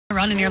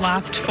Run in your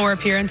last 4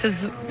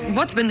 appearances.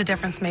 What's been the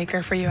difference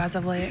maker for you as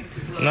of late?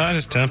 No,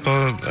 just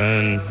tempo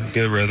and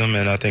good rhythm,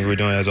 and I think we're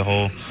doing as a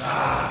whole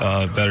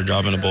better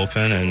job in the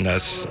bullpen, and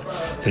that's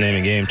the name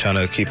of the game, trying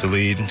to keep the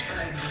lead.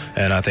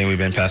 And I think we've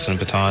been passing the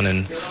baton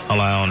and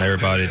allowing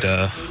everybody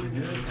to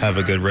have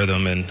a good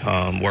rhythm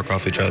and work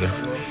off each other.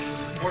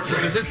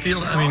 Does it feel,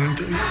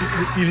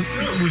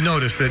 we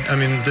noticed that,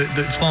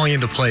 it's falling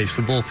into place,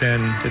 the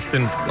bullpen. It's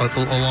been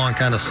a long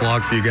kind of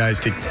slog for you guys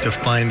to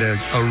find a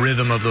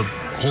rhythm of the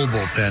whole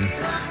bullpen.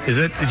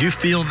 Do you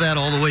feel that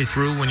all the way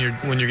through when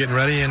you're getting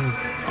ready? And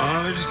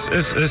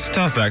it's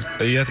tough back.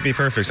 You have to be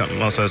perfect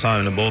most of the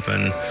time in the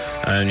bullpen,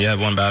 and you have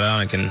one bad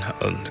out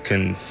and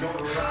can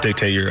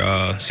dictate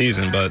your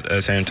season. But at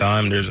the same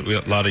time, there's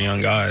a lot of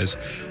young guys,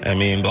 and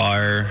me and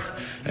Blyer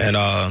and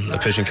the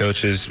pitching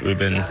coaches, we've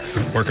been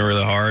working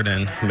really hard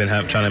and been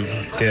trying to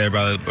get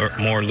everybody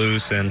more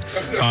loose and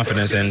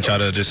confidence and try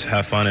to just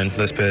have fun and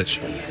let's pitch.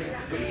 I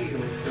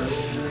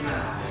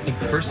think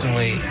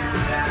personally,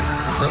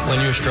 when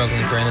you were struggling,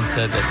 Brandon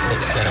said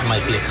that it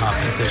might be a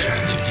confidence issue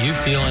with you. Do you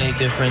feel any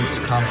difference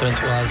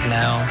confidence-wise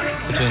now,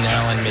 between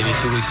now and maybe a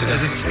few weeks ago?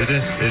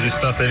 It's just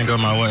stuff that didn't go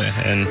my way,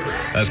 and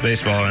that's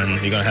baseball,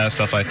 and you're going to have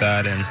stuff like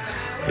that. And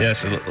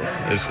yes, it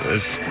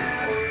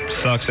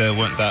sucks that it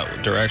went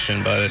that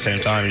direction, but at the same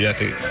time, you have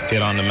to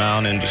get on the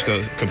mound and just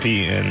go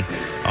compete, and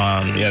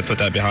you have to put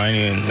that behind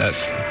you, and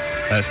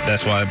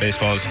that's why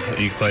baseball is,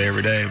 you play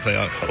every day and play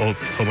a whole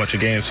bunch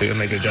of games to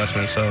make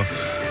adjustments. So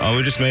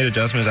we just made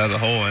adjustments as a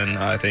whole, and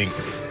I think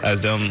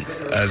as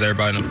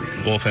everybody in the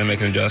bullpen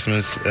making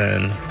adjustments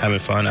and having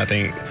fun, I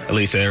think at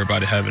least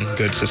everybody having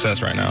good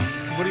success right now.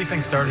 What do you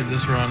think started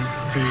this run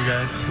for you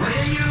guys?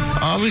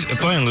 We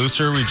playing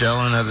looser, we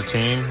gelling as a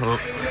team.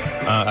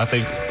 I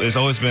think it's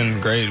always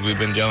been great. We've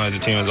been gelling as a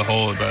team as a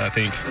whole, but I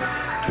think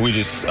we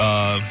just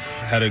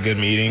had a good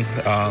meeting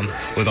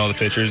with all the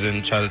pitchers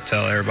and try to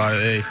tell everybody,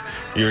 hey,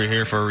 you're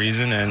here for a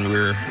reason, and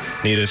we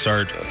need to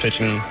start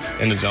pitching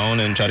in the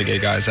zone and try to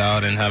get guys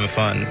out and having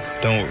fun.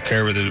 Don't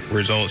care with the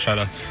results. Try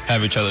to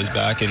have each other's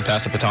back and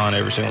pass the baton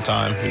every single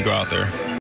time you go out there.